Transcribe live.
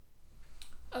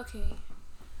Okay,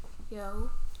 yo.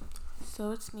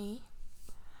 So it's me.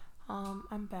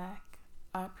 I'm back.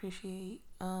 I appreciate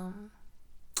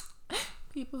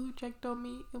people who checked on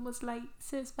me. It was like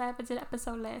since my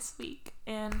episode last week,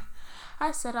 and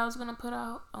I said I was gonna put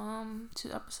out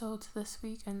 2 episodes this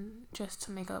week, and just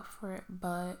to make up for it,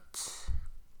 but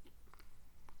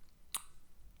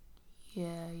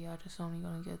yeah, y'all just only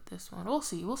gonna get this one. We'll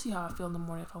see. We'll see how I feel in the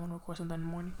morning if I want to record something in the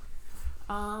morning.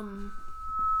 Um.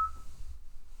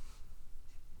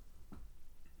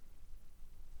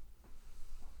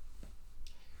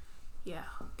 Yeah.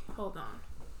 Okay, hold on.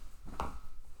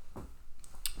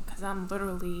 Cause I'm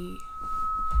literally,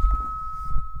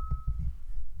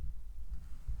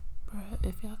 bruh,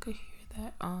 if y'all could hear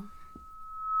that,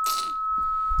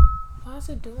 why is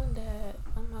it doing that?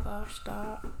 Oh my gosh,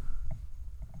 stop.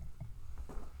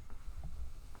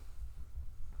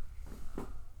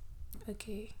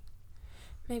 Okay,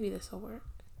 maybe this will work.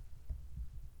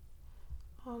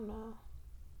 Oh no.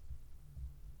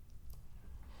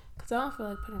 Cause I don't feel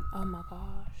like putting, oh my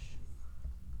gosh.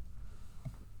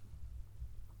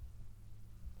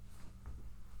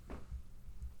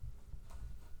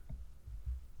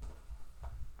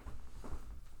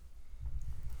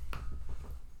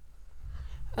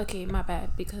 Okay, my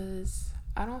bad, because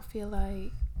I don't feel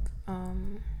like,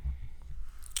 um,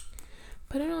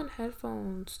 putting on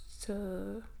headphones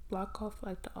to block off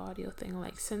like the audio thing,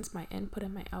 like since my input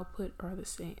and my output are the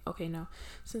same. Okay, no,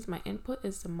 since my input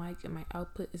is the mic and my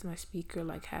output is my speaker,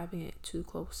 like having it too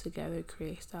close together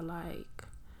creates that, like,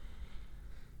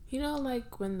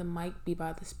 like when the mic be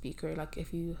by the speaker, like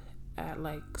if you add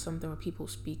like something where people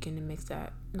speaking, it makes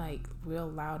that like real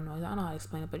loud noise. I don't know how to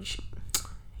explain it, but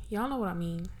y'all know what I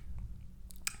mean.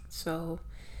 So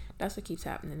that's what keeps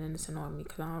happening, and it's annoying me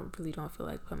because I don't feel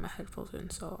like putting my headphones in.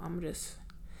 So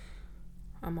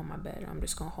I'm on my bed. I'm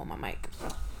just gonna hold my mic.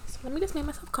 So let me just make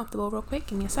myself comfortable real quick.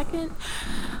 Give me a second.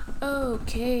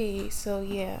 Okay, so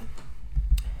yeah.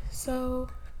 So,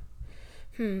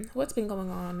 what's been going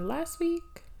on? Last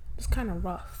week was kind of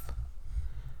rough.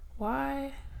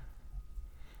 Why?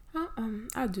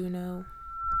 I do know.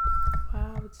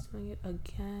 Wow, it's doing it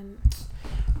again.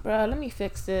 Bruh, let me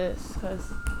fix this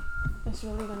because it's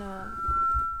really gonna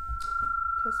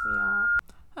piss me off.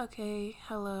 Okay,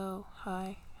 hello,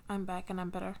 hi. I'm back and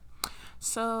I'm better.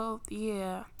 So,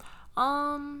 yeah.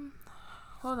 Um,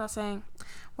 what was I saying?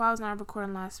 Well, I was not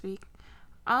recording last week.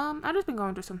 I just been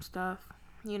going through some stuff,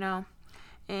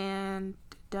 and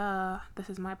this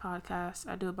is my podcast.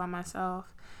 I do it by myself.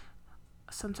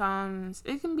 Sometimes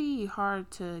it can be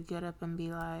hard to get up and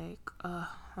be like,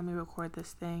 let me record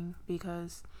this thing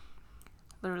because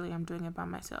literally I'm doing it by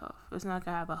myself. It's not like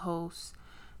I have a host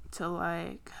to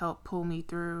like help pull me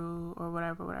through or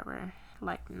whatever.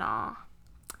 Like, nah.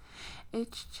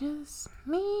 It's just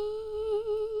me.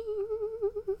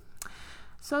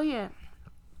 So yeah.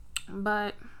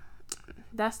 But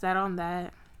that's that on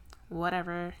that.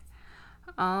 Whatever.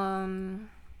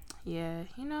 Yeah,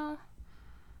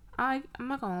 I'm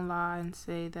not gonna lie and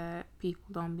say that people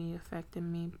don't be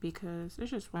affecting me because it's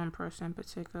just one person in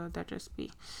particular that just be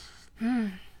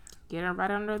getting right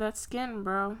under that skin,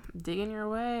 bro. Digging your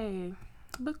way.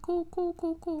 But cool.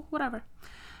 Whatever.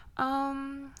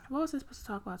 What was I supposed to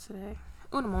talk about today?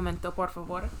 Un momento, por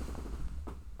favor.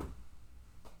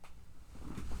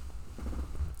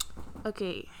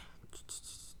 Okay.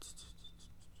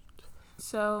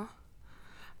 So,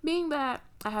 being that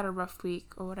I had a rough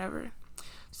week or whatever,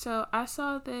 so I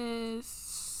saw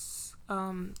this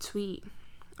tweet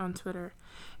on Twitter.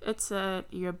 It said,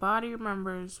 "Your body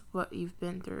remembers what you've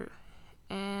been through,"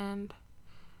 and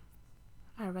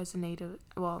I resonated.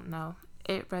 Well, no,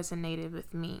 it resonated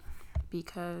with me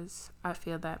because I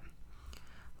feel that,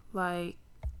 like,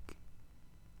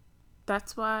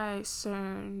 that's why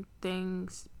certain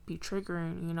things be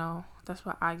triggering. That's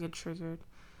why I get triggered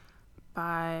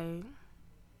by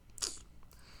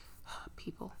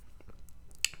people.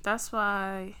 That's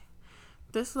why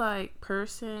this like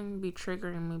person be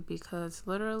triggering me because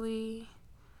literally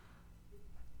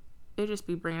it just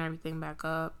be bringing everything back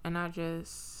up, and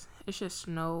it's just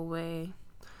no way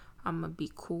I'm gonna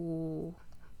be cool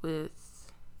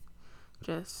with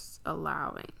just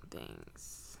allowing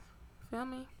things. Feel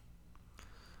me?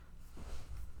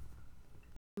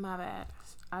 My bad.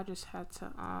 I just had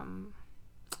to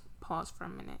pause for a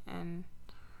minute and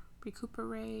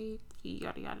recuperate,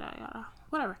 yada yada yada,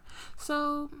 whatever.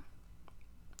 So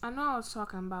I know I was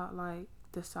talking about like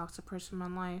this toxic person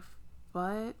in my life,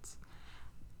 but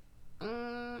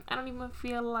I don't even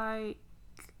feel like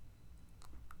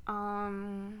I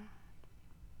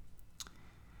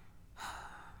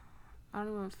don't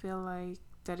even feel like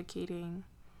dedicating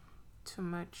too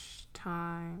much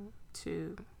time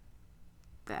to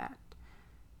that,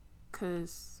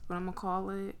 because what I'm gonna call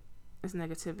it is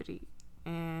negativity,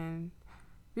 and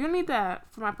we don't need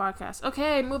that for my podcast.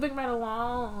 Okay, moving right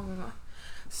along.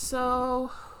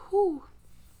 So, what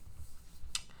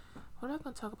am I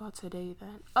gonna talk about today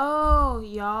then? Oh,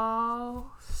 y'all.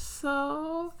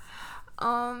 So,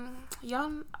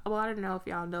 y'all. Well, I don't know if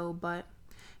y'all know, but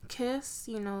Kiss,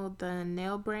 the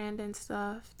nail brand and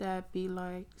stuff that be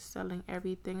like selling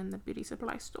everything in the beauty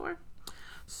supply store.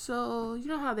 So, you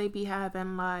know how they be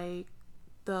having like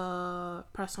the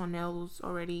press on nails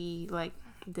already like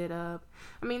did up.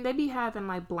 I mean, they be having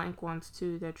like blank ones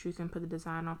too that you can put the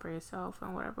design on for yourself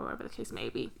and whatever the case may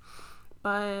be.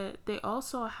 But they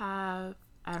also have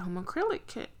at-home acrylic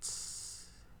kits.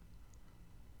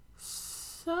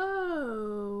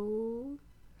 So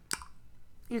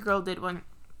your girl did one.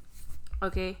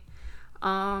 Okay.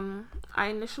 I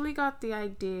initially got the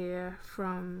idea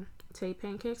from Tay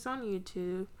Pancakes on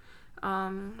YouTube.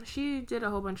 She did a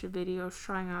whole bunch of videos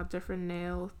trying out different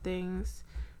nail things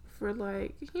for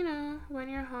like, when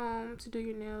you're home to do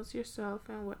your nails yourself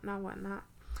and whatnot.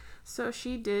 So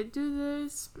she did do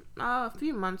this a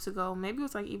few months ago. Maybe it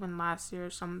was like even last year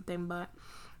or something, but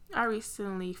I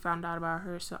recently found out about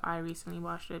her, so I recently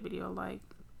watched a video like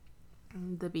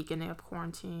the beginning of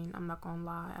quarantine. I'm not gonna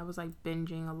lie, I was like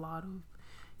binging a lot of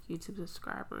YouTube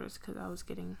subscribers because I was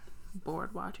getting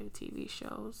bored watching TV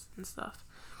shows and stuff.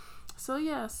 So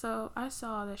yeah, so I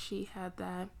saw that she had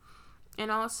that,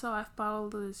 and also I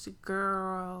followed this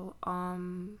girl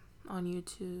on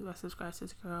YouTube. I subscribed to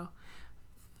this girl.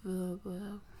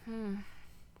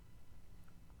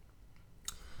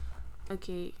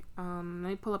 Okay, let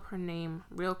me pull up her name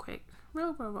real quick.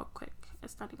 Real quick.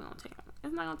 It's not gonna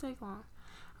take long.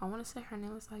 I want to say her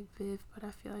name is like Viv, but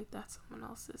I feel like that's someone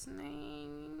else's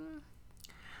name.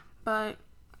 But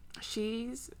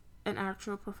she's an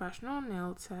actual professional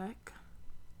nail tech.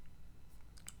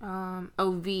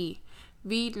 V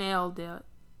nailed it.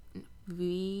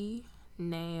 V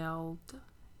nailed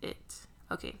it.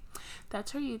 Okay,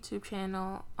 that's her YouTube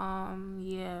channel.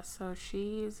 Yeah, so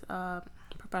she's a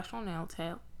professional nail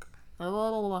tech.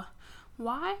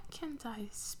 Why can't I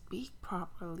speak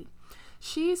properly?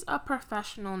 She's a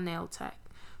professional nail tech.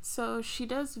 So she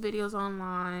does videos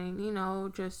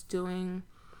online, just doing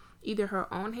either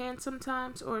her own hand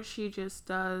sometimes, or she just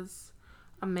does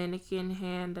a mannequin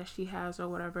hand that she has or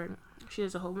whatever. She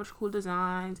does a whole bunch of cool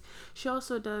designs. She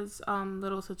also does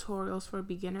little tutorials for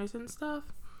beginners and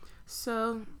stuff.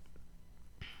 So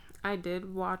I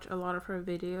did watch a lot of her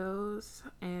videos,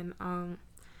 and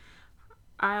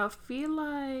I feel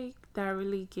like that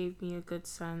really gave me a good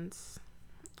sense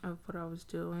of what I was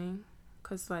doing,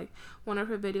 because like one of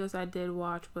her videos I did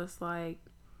watch was like,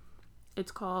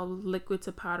 it's called liquid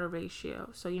to powder ratio.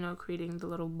 So creating the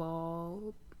little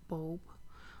bulb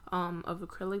of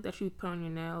acrylic that you put on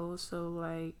your nails. So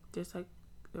like there's like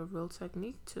a real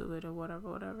technique to it or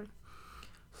whatever.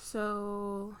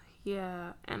 So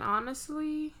yeah, and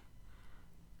honestly,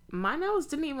 my nails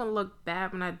didn't even look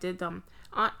bad when I did them.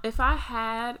 If I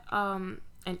had an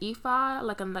e-file,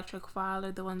 like an electric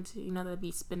filer, the ones that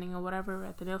be spinning or whatever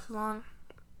at the nail salon,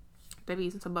 they be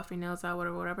using to buff your nails out,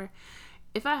 whatever.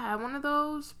 If I had one of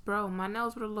those, bro, my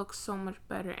nails would have looked so much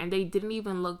better, and they didn't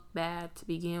even look bad to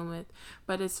begin with.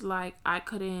 But it's like I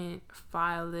couldn't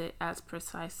file it as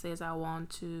precisely as I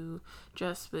want to,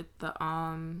 just with the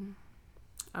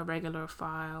a regular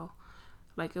file.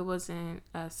 Like it wasn't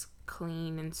as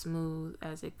clean and smooth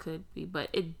as it could be, but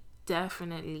it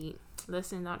definitely,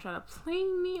 listen, don't try to play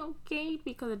me, okay,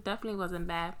 because it definitely wasn't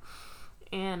bad.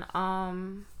 And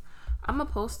I'm gonna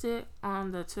post it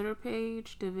on the Twitter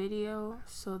page, the video,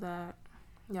 so that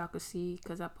y'all could see,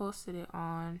 because I posted it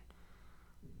on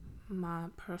my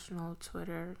personal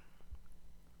Twitter.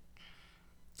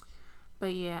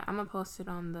 But yeah, I'm gonna post it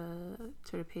on the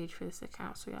Twitter page for this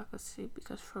account so y'all could see,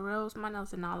 because for reals, my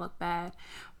nails did not look bad.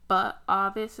 But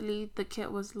obviously the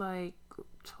kit was like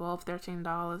 $12-13.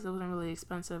 It wasn't really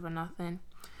expensive or nothing.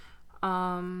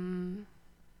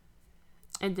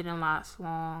 It didn't last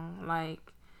long.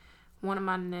 Like one of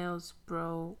my nails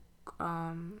broke.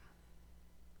 When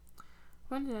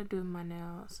did I do my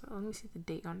nails? So let me see the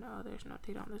date on there's no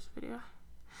date on this video.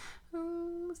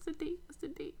 What's the date?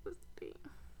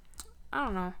 I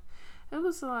don't know. It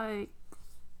was like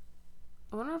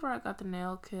whenever I got the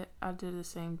nail kit, I did the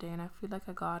same day, and I feel like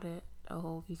I got it a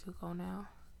whole week ago now.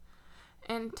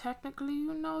 And technically,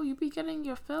 you be getting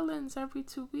your fill-ins every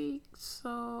 2 weeks.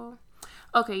 So,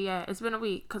 okay, yeah, it's been a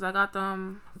week because I got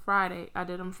them Friday. I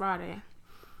did them Friday.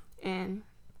 And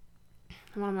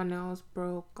one of my nails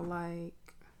broke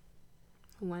like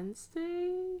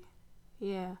Wednesday.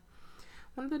 Yeah.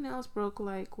 One of the nails broke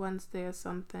like Wednesday or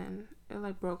something. It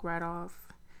like broke right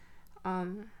off.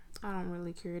 Um, I don't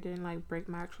really care. It didn't like break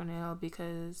my actual nail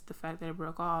because the fact that it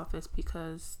broke off is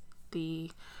because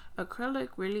the acrylic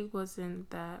really wasn't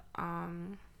that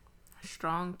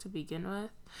strong to begin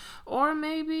with. Or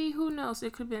maybe, who knows,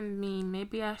 it could have been me.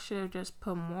 Maybe I should have just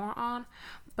put more on.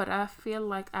 But I feel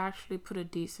like I actually put a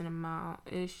decent amount.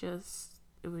 It was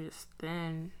just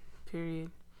thin,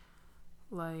 period.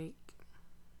 Like,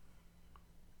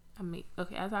 I mean,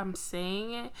 okay, as I'm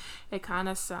saying it, it kind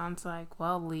of sounds like,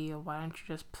 well, Leah, why don't you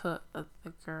just put a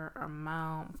thicker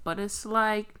amount? But it's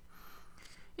like,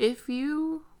 if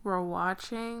you were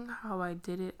watching how I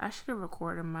did it, I should have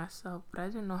recorded myself, but I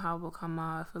didn't know how it would come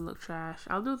out if it looked trash.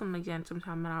 I'll do them again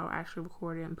sometime and I'll actually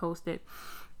record it and post it.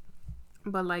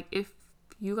 But like, if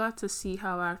you got to see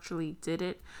how I actually did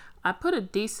it, I put a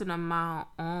decent amount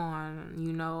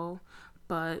on,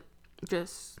 but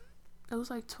just it was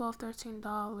like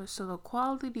 $12-13, so the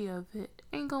quality of it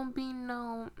ain't gonna be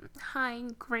no high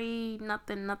grade,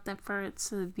 nothing for it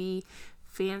to be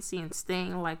fancy and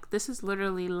sting. Like, this is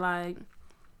literally like,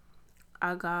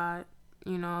 I got,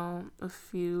 a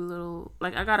few little,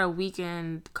 like, I got a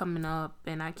weekend coming up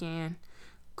and I can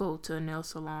go to a nail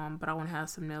salon, but I want to have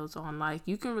some nails on. Like,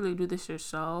 you can really do this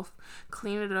yourself,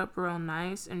 clean it up real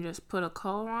nice and just put a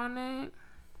color on it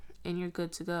and you're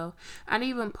good to go. I didn't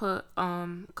even put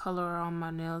color on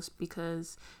my nails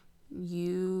because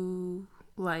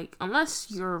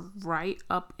unless you're right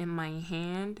up in my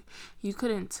hand, you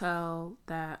couldn't tell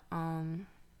that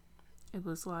it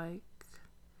was like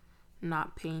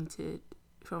not painted.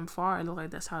 From far it looked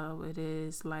like that's how it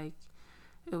is. Like,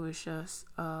 it was just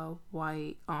a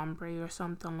white ombre or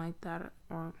something like that,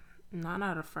 or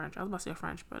not a French. I was about to say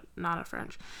French, but not a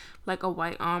French. Like a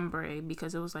white ombre,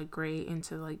 because it was like gray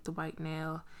into like the white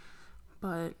nail.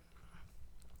 But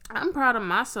I'm proud of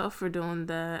myself for doing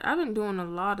that. I've been doing a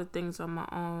lot of things on my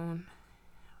own,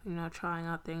 trying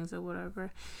out things or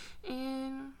whatever.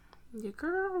 And your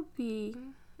girl be,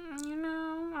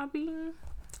 I be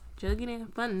jugging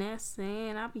and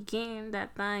finessing. I be getting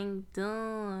that thing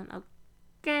done.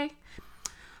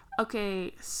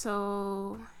 Okay,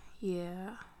 so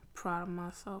yeah, proud of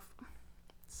myself.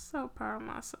 So proud of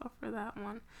myself for that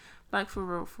one. Like, for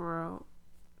real.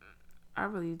 I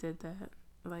really did that.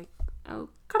 Like, oh.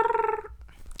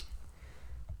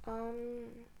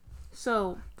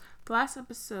 So the last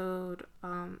episode,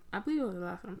 I believe it was the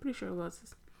last one. I'm pretty sure it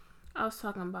was. I was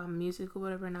talking about music or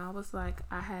whatever, and I was like,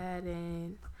 I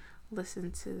hadn't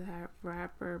listened to that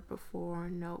rapper before,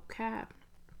 no cap.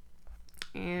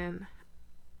 And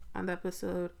on the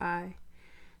episode, I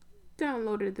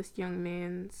downloaded this young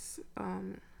man's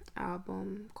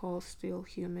album called Still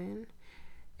Human,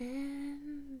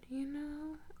 and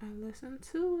I listened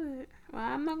to it. Well,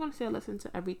 I'm not gonna say I listened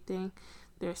to everything.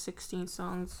 There are 16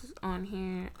 songs on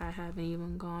here. I haven't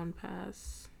even gone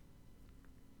past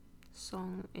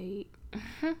song 8.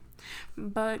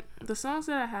 But the songs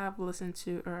that I have listened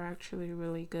to are actually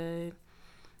really good.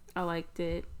 I liked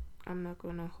it. I'm not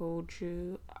gonna hold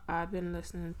you. I've been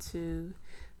listening to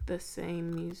the same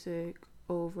music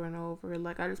over and over.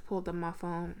 Like, I just pulled up my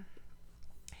phone,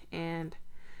 and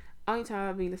only time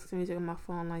I'll be listening to music on my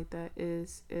phone like that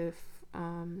is if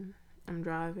I'm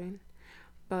driving.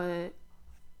 But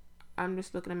I'm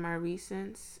just looking at my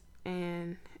recents,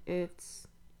 and it's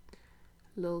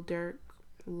Lil Durk,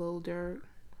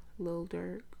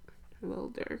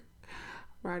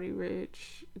 Roddy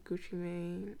Ricch, Gucci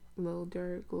Mane, Lil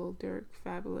Durk,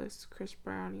 Fabulous, Chris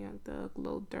Brown, Young Thug,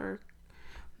 Lil Durk,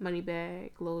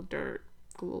 Moneybagg, Lil Durk,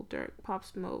 Pop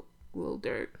Smoke, Lil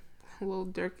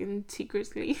Durk and T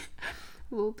Grizzly,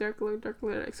 Lil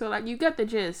Durk. So, like, you get the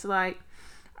gist. Like,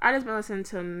 I just been listening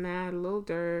to mad Lil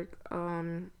Durk,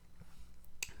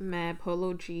 mad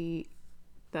Polo G,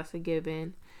 that's a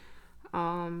given.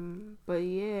 But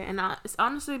yeah, and it's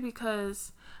honestly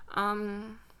because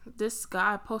this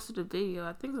guy posted a video,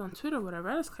 I think it was on Twitter or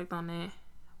whatever. I just clicked on it,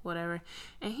 whatever,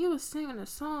 and he was singing a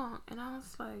song, and I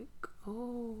was like,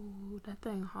 oh, that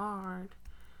thing hard.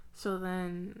 So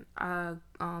then I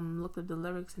looked at the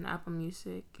lyrics in Apple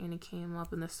Music, and it came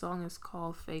up, and the song is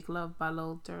called Fake Love by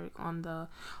Lil Durk on the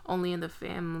Only in the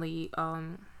Family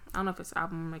I don't know if it's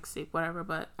album, mixtape, whatever,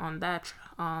 but on that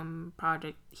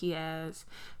project he has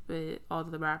with all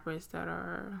the rappers that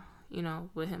are,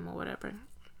 with him or whatever.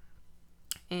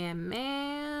 And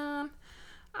man,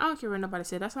 I don't care what nobody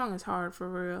said, that song is hard for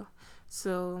real.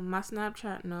 So my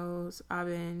Snapchat knows I've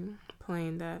been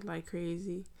playing that like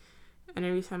crazy. And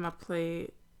every time I play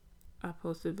it, I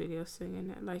post a video singing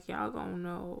it. Like, y'all gonna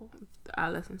know I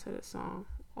listen to this song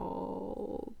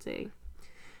all day.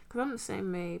 Cause I'm the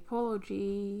same way. Polo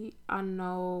G, I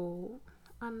know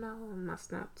my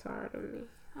snap tired of me.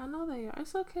 I know they are.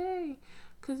 It's okay.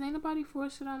 Cause ain't nobody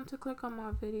forcing them to click on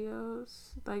my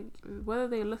videos. Like, whether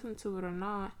they listen to it or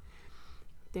not,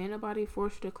 there ain't nobody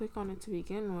forced you to click on it to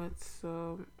begin with.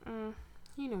 So,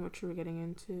 you know what you were getting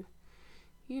into.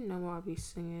 You know I'll be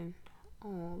singing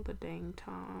all the dang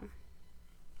time.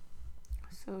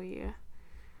 So yeah.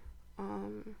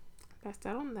 That's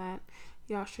that on that.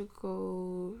 Y'all should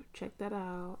go check that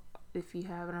out if you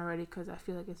haven't already, because I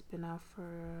feel like it's been out for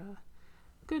a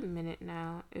good minute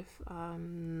now, if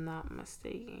I'm not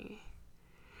mistaken.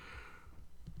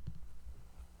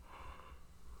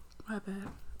 My bad.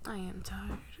 I am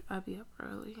tired. I'll be up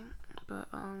early. But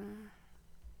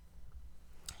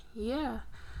yeah.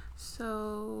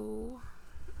 So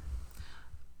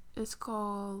it's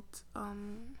called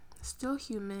Still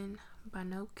Human by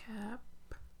No Cap.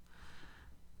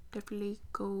 Definitely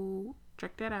go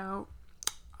check that out.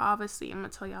 Obviously, I'm gonna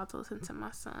tell y'all to listen to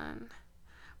my son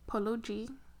Polo G,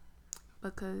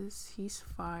 because he's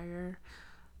fire.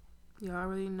 Y'all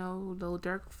already know Lil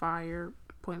Durk fire,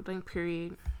 point blank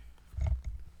period.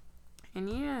 And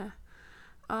yeah,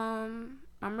 I'm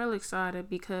really excited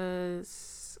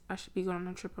because I should be going on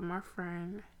a trip with my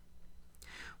friend.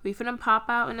 We finna pop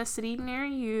out in a city near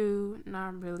you.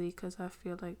 Not really, because I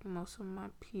feel like most of my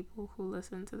people who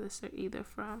listen to this are either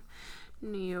from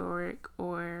New York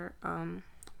or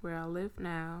where I live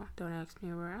now. Don't ask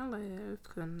me where I live,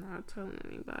 because I'm not telling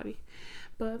anybody.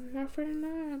 But my friend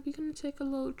and I, we're gonna take a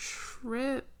little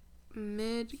trip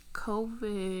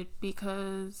mid-COVID,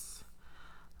 because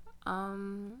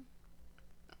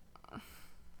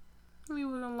we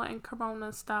wasn't letting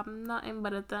Corona stop nothing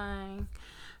but a thing.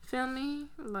 Feel me?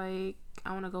 Like,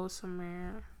 I want to go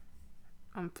somewhere.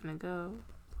 I'm finna go.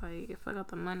 Like, if I got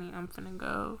the money, I'm finna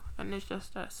go. And it's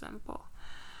just that simple.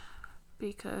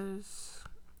 Because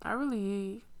I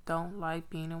really don't like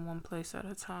being in one place at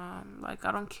a time. Like,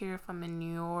 I don't care if I'm in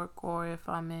New York or if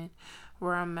I'm in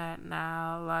where I'm at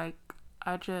now. Like,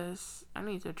 I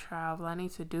need to travel. I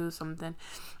need to do something.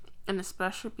 And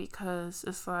especially because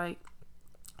it's like,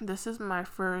 this is my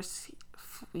first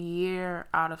year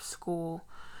out of school.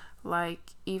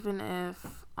 Like, even if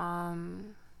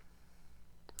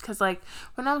because like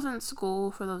when I was in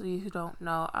school, for those of you who don't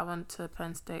know, I went to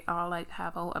Penn State. I'll like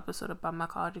have a whole episode about my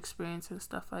college experience and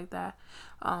stuff like that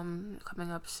coming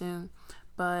up soon.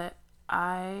 But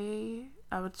I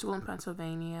went to school in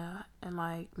Pennsylvania, in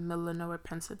like middle of nowhere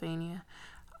Pennsylvania.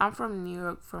 I'm from New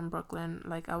York, from Brooklyn.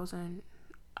 Like, I was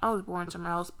born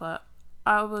somewhere else, but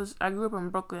I grew up in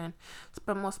Brooklyn,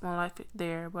 spent most of my life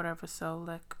there, whatever. So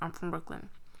like, I'm from Brooklyn.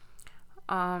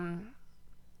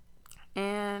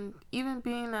 And even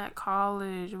being at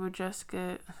college would just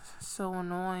get so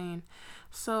annoying.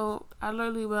 So I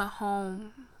literally went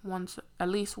home at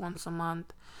least once a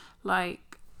month.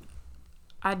 Like,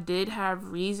 I did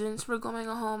have reasons for going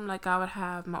home. Like, I would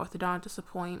have my orthodontist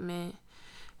appointment.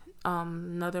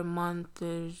 Another month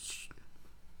is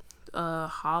a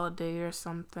holiday or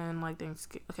something, like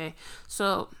Thanksgiving. Okay,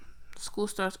 so school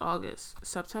starts August.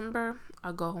 September,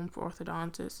 I go home for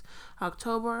orthodontist.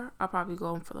 October, I'll probably go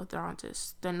home for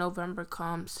orthodontist. Then November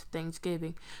comes,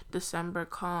 Thanksgiving. December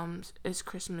comes, it's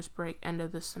Christmas break, end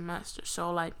of the semester.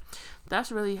 So like,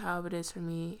 that's really how it is for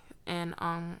me. And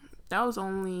that was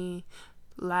only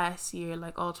last year,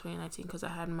 like all 2019, because I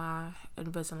had my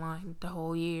Invisalign the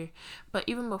whole year. But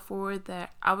even before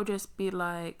that, I would just be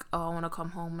like, oh, I want to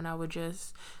come home, and I would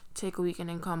just take a weekend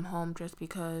and come home, just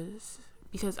because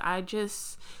I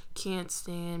just can't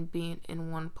stand being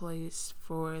in one place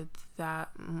for that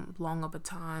long of a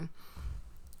time.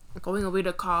 Going away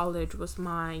to college was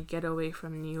my getaway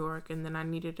from New York, and then I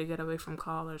needed to get away from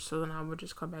college, so then I would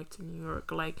just come back to New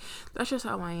York. Like, that's just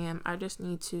how I am. I just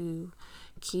need to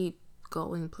keep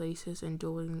going places and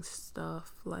doing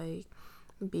stuff. Like,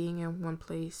 being in one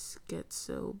place gets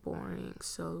so boring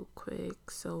so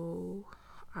quick. So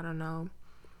I don't know,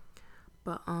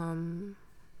 but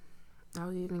I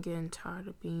was even getting tired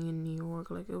of being in New York.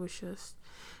 Like, it was just,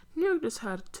 New York just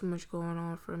had too much going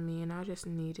on for me, and I just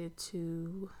needed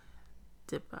to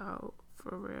dip out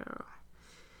for real.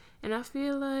 And I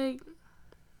feel like,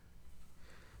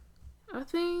 I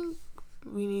think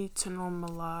we need to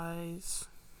normalize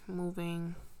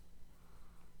moving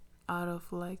out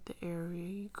of like the area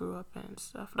you grew up in and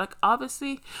stuff. Like,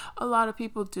 obviously a lot of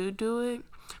people do it,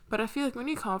 but I feel like when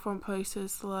you come from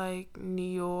places like New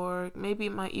York, maybe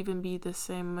it might even be the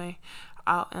same way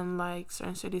out in like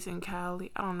certain cities in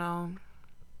Cali, I don't know,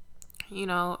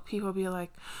 people be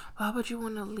like, why would you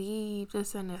want to leave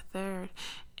this and the third?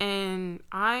 And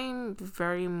I'm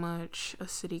very much a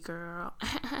city girl,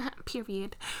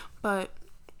 period. But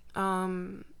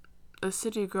a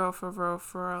city girl for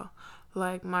real.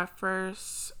 Like my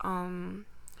first time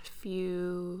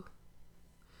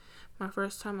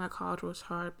at college was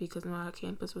hard because my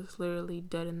campus was literally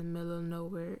dead in the middle of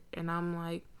nowhere, and I'm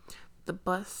like, the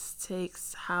bus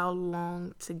takes how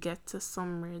long to get to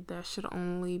somewhere that should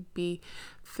only be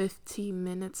 15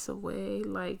 minutes away?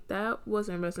 Like, that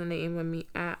wasn't resonating with me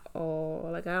at all.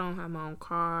 Like, I don't have my own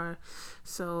car,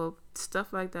 so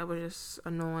stuff like that was just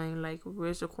annoying. Like,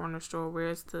 where's the corner store?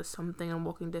 Where's the something in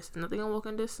walking distance? Nothing in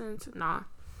walking distance? Nah.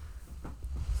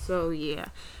 So yeah,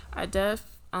 I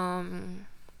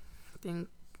think,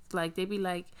 like, they be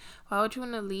like, why would you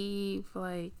want to leave?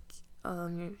 Like,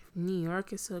 New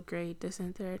York is so great, this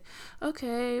and that.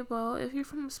 Okay, well, if you're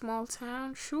from a small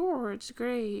town, sure, it's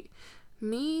great.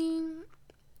 Me,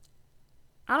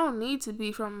 I don't need to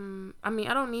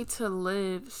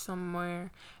live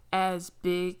somewhere as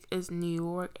big as New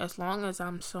York, as long as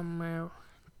I'm somewhere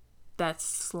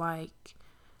that's like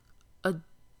a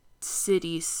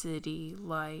city.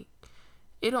 Like,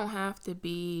 it don't have to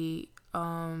be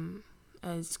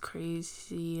as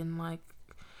crazy and like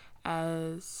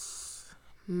as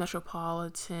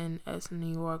metropolitan as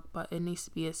New York, but it needs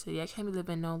to be a city. I can't be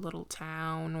living in no little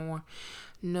town or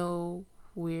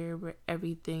nowhere where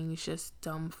everything is just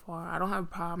dumb far. I don't have a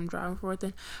problem driving for it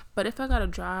then, but if I gotta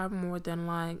drive more than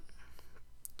like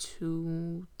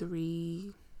 2,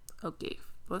 3, okay,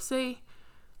 let's say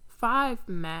 5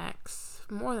 max,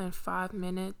 more than 5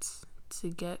 minutes to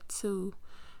get to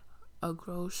a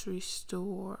grocery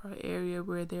store or area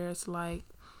where there's like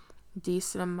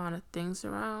decent amount of things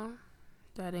around,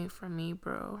 that ain't for me,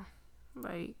 bro.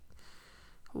 Like,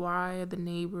 why are the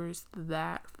neighbors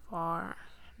that far?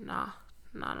 Nah.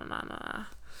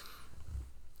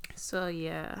 So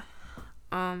yeah,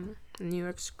 New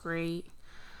York's great.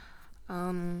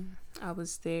 I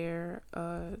was there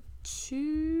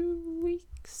 2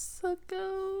 weeks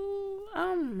ago. I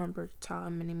don't remember the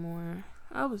time anymore.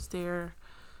 I was there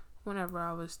whenever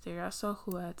I was there. I saw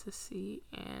who I had to see,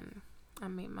 and I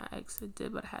made my exit,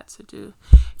 did what I had to do.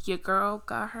 Your girl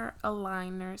got her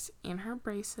aligners and her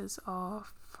braces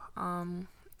off.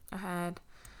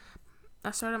 I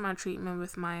started my treatment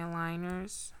with my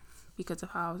aligners because of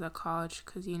how I was at college.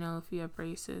 Because, if you have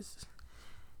braces.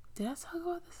 Did I talk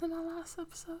about this in my last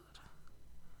episode?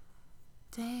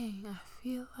 Dang, I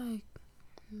feel like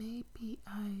maybe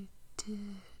I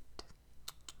did.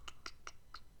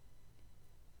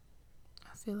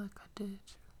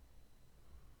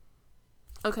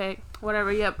 Okay,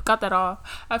 whatever. Yep, got that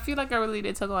off. I feel like I really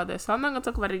did talk about this, so I'm not gonna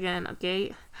talk about it again.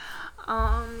 Okay.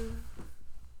 Dang,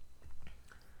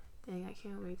 I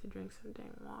can't wait to drink some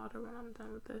dang water when I'm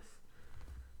done with this.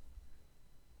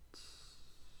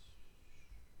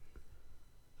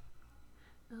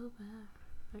 Oh man,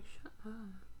 like, shut up.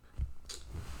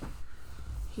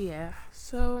 Yeah.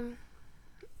 So,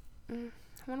 one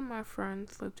of my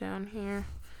friends lived down here.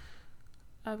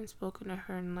 I haven't spoken to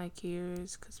her in like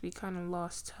years because we kind of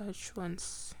lost touch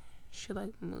once she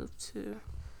like moved to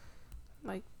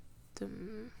like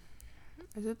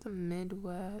is it the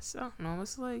Midwest? I don't know.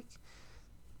 It's like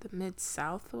the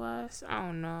Mid-Southwest. I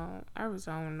don't know.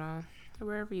 Arizona,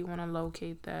 wherever you want to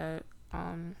locate that.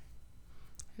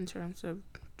 In terms of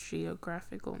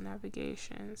geographical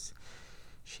navigations,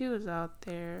 she was out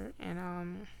there,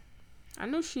 and I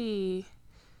knew she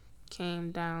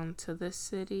came down to the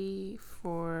city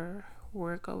for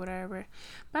work or whatever,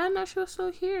 but I know she was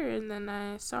still here. And then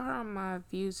I saw her on my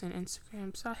views on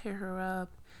Instagram, so I hit her up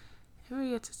and we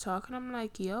get to talk, and I'm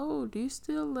like, yo, do you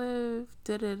still live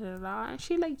and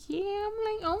she like, yeah. I'm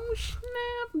like, oh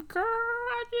snap, girl,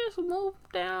 I just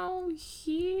moved down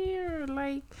here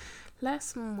like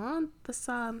last month or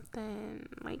something.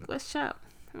 Like, what's up,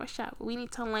 we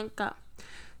need to link up.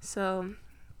 So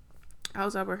I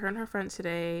was out with her and her friend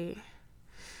today,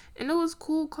 and it was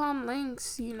cool, calm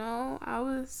links, It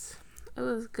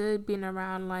was good being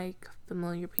around like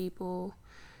familiar people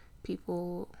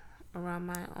around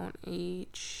my own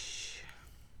age,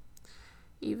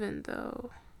 even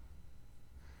though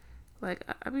like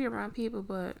I be around people,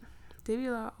 but they be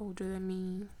a lot older than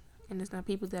me, and it's not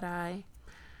people that I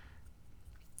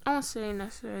won't say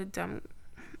necessarily dumb.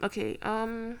 Okay,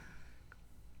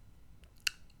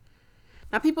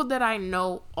 not people that I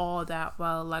know all that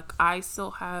well. Like, I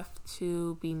still have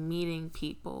to be meeting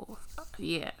people.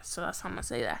 Yeah, so that's how I'm gonna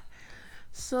say that.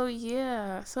 So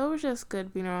yeah, so it was just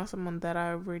good being around someone that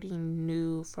I already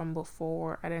knew from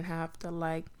before. I didn't have to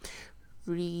like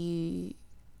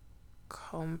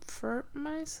comfort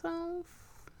myself.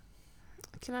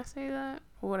 Can I say that?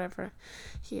 Whatever.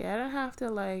 Yeah, I didn't have to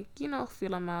like, feel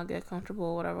them out, get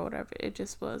comfortable, whatever. It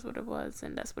just was what it was,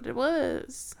 and that's what it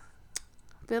was.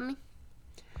 Feel me?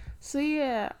 So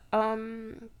yeah,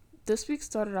 this week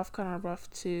started off kind of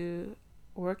rough too,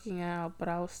 working out, but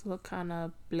I was still kind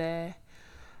of bleh.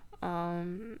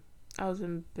 I was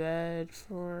in bed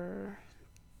for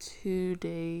 2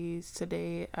 days.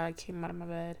 Today I came out of my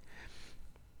bed.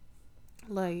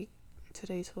 Like,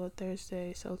 today's what,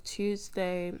 Thursday, so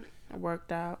Tuesday I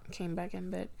worked out, came back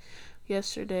in bed.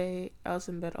 Yesterday I was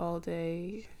in bed all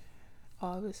day.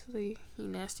 Obviously, you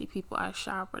nasty people, I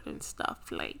showered and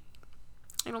stuff. Like,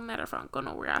 it don't matter if I don't go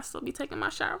nowhere, I still be taking my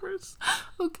showers.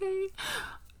 Okay,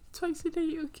 twice a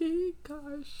day. Okay,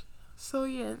 gosh. So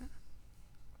yeah,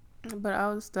 but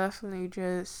I was definitely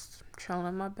just chilling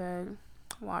in my bed,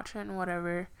 watching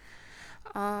whatever.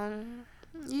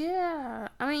 Yeah,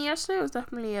 I mean, yesterday was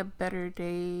definitely a better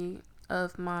day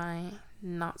of my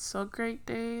not so great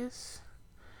days,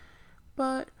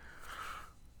 but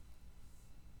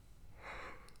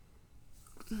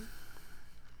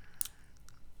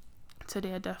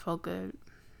today I definitely felt good.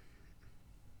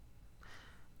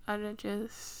 I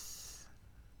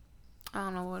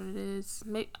don't know what it is.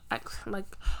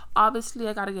 Obviously,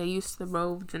 I gotta get used to the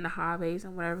roads and the highways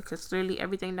and whatever, because clearly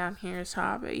everything down here is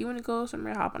highway. You want to go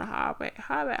somewhere, hop on a highway.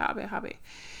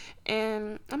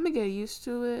 And I'm gonna get used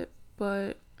to it,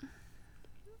 but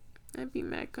I'd be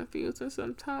mad confusing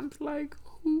sometimes. Like,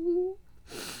 who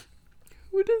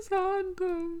designed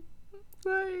them?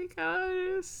 Like, I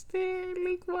don't understand.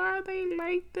 Like, why are they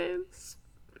like this?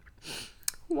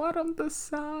 Why don't the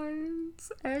signs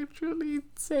actually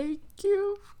take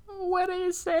you where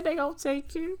they say they gonna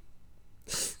take you? I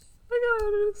gotta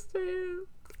understand.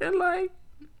 And like,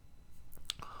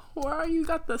 why you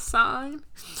got the sign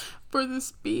for the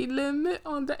speed limit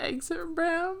on the exit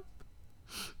ramp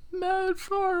mad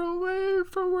far away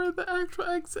from where the actual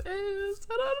exit is?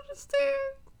 I don't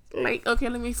understand. Like, okay,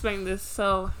 let me explain this.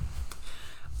 So,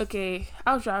 okay,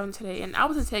 I was driving today and I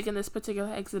wasn't taking this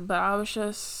particular exit, but I was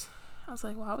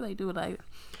like, why would they do it like that?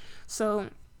 So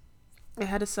it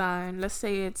had a sign, let's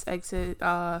say it's exit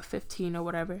 15 or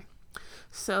whatever.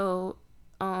 So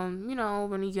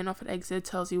when you get off an exit, it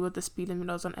tells you what the speed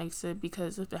limit is on exit,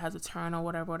 because if it has a turn or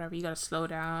whatever, you gotta slow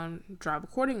down, drive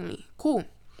accordingly. Cool.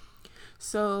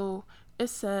 So it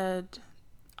said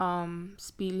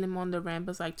speed limit on the ramp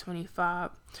is like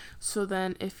 25. So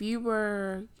then if you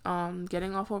were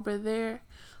getting off over there,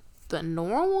 the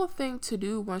normal thing to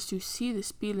do once you see the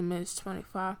speed limit is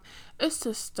 25 is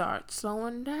to start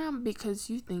slowing down, because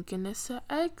you thinking it's an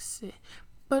exit.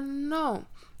 But no,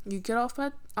 you get off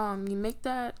at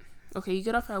you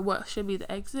get off at what should be the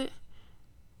exit,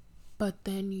 but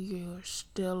then you're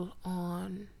still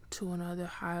on to another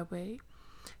highway,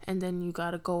 and then you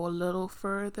gotta go a little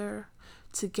further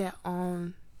to get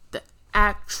on the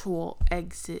actual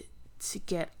exit to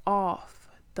get off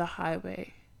the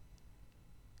highway.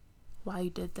 Why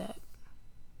you did that?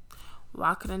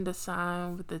 Why couldn't the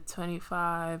sign with the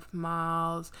 25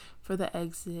 miles for the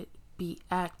exit be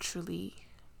actually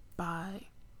by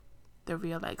the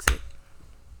real exit?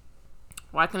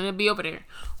 Why couldn't it be over there?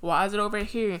 Why is it over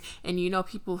here? And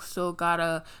people still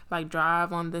gotta like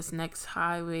drive on this next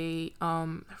highway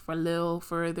for a little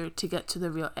further to get to the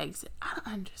real exit. I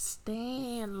don't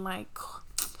understand. Like,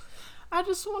 I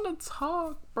just want to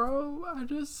talk, bro. I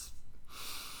just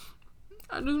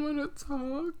want to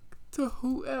talk to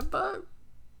whoever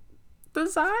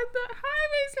designed the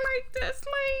highways like this.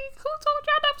 Like, who told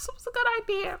y'all that was a good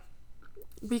idea?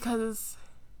 Because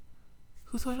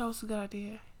who told y'all it was a good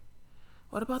idea?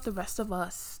 What about the rest of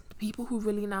us? The people who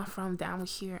really not from down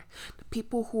here. The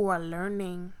people who are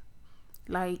learning.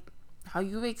 Like, how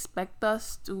you expect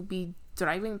us to be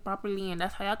driving properly, and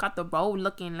that's how y'all got the road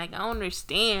looking. Like, I don't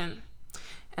understand.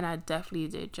 And I definitely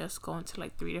did just go into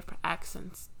like 3 different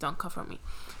accents. Don't come for me.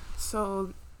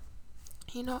 So,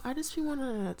 I just be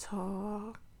wanting to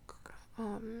talk.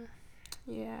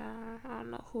 Yeah, I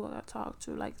don't know who I talk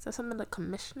to. Like, is that something the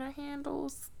commissioner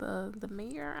handles? The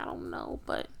mayor? I don't know.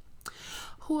 But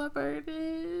whoever it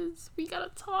is, we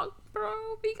gotta talk,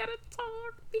 bro. We gotta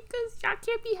talk, because y'all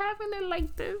can't be having it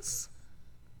like this.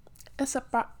 It's a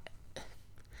problem,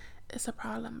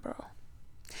 bro.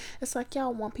 It's like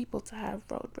y'all want people to have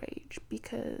road rage,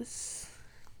 because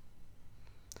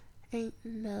ain't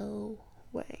no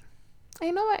way.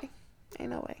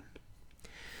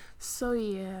 So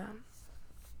yeah,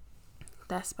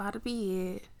 that's about to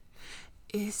be it.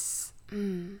 It's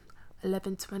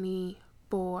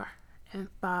 11:24 and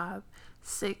 5,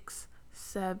 6,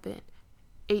 7,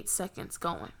 8 seconds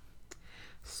going.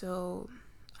 So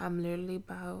I'm literally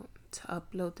about to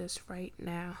upload this right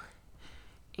now,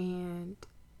 and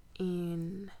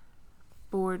in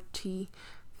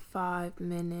 45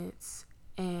 minutes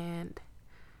and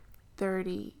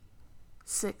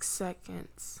 36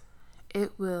 seconds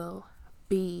it will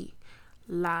be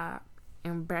live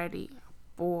and ready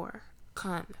for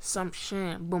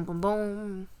consumption. Boom boom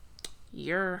boom.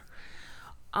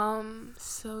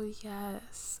 So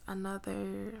yes,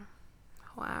 another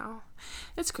wow.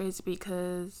 It's crazy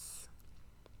because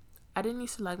I didn't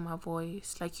used to like my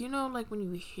voice. Like, like when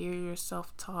you hear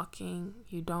yourself talking,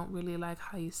 you don't really like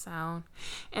how you sound.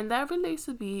 And that really used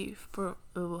to be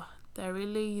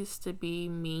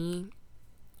me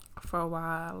for a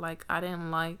while. Like, I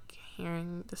didn't like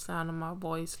hearing the sound of my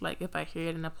voice, like if I hear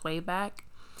it in a playback.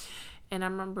 And I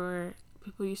remember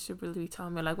people used to really tell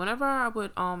me, like, whenever I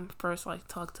would first like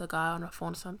talk to a guy on the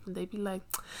phone or something, they'd be like,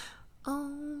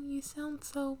 oh, you sound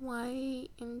so white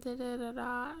and da da da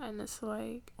da, and it's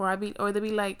like, or they'd be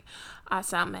like, I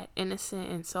sound that innocent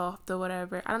and soft or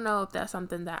whatever. I don't know if that's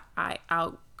something that I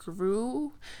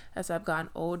outgrew as I've gotten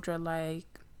older.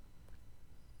 Like,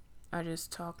 I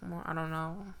just talk more. I don't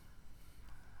know.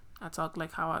 I talk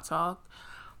like how I talk,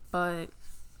 but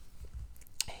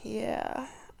yeah,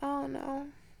 I don't know.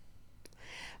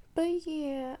 But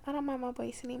yeah, I don't mind my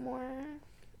voice anymore.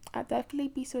 I definitely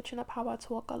be switching up how I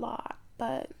talk a lot,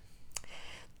 but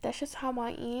that's just how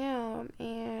I am,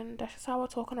 and that's just how I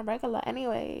talk on a regular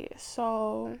anyway.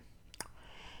 So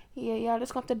yeah, y'all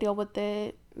just gonna have to deal with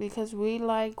it because we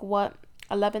like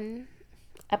 11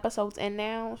 episodes in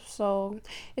now. So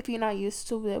if you're not used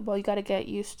to it, well, you gotta get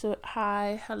used to it.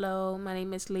 Hi, hello, my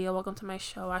name is Leah. Welcome to my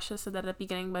show. I should have said that at the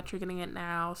beginning, but you're getting it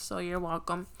now, so you're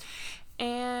welcome.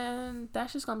 And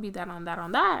that's just gonna be that on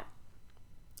that.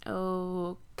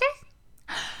 Okay.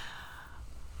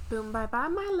 Boom, bye bye,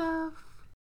 my love.